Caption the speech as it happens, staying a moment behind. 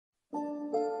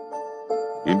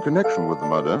In connection with the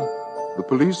murder, the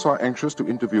police are anxious to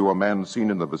interview a man seen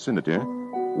in the vicinity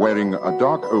wearing a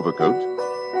dark overcoat,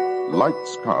 light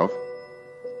scarf,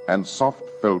 and soft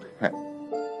felt hat.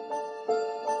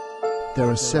 There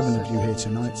are 7 of you here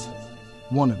tonight.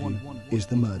 One of you is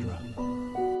the murderer.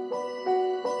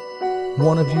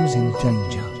 One of you's in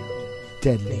danger.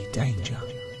 Deadly danger.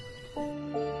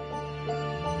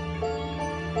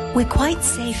 We're quite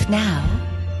safe now,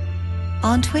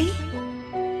 aren't we?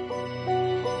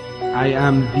 I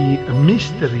am the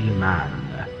mystery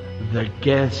man, the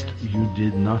guest you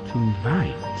did not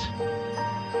invite.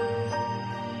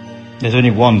 There's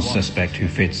only one suspect who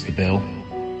fits the bill.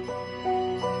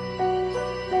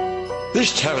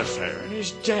 This telephone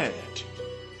is dead.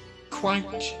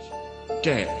 Quite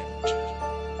dead.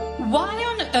 Why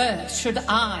on earth should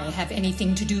I have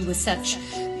anything to do with such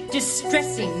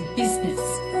distressing business?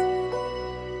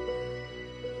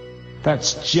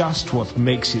 That's just what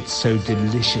makes it so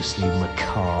deliciously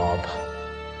macabre.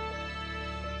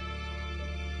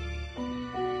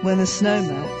 When the snow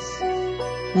melts,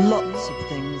 lots of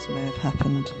things may have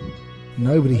happened.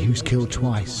 Nobody who's killed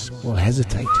twice will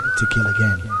hesitate to kill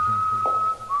again.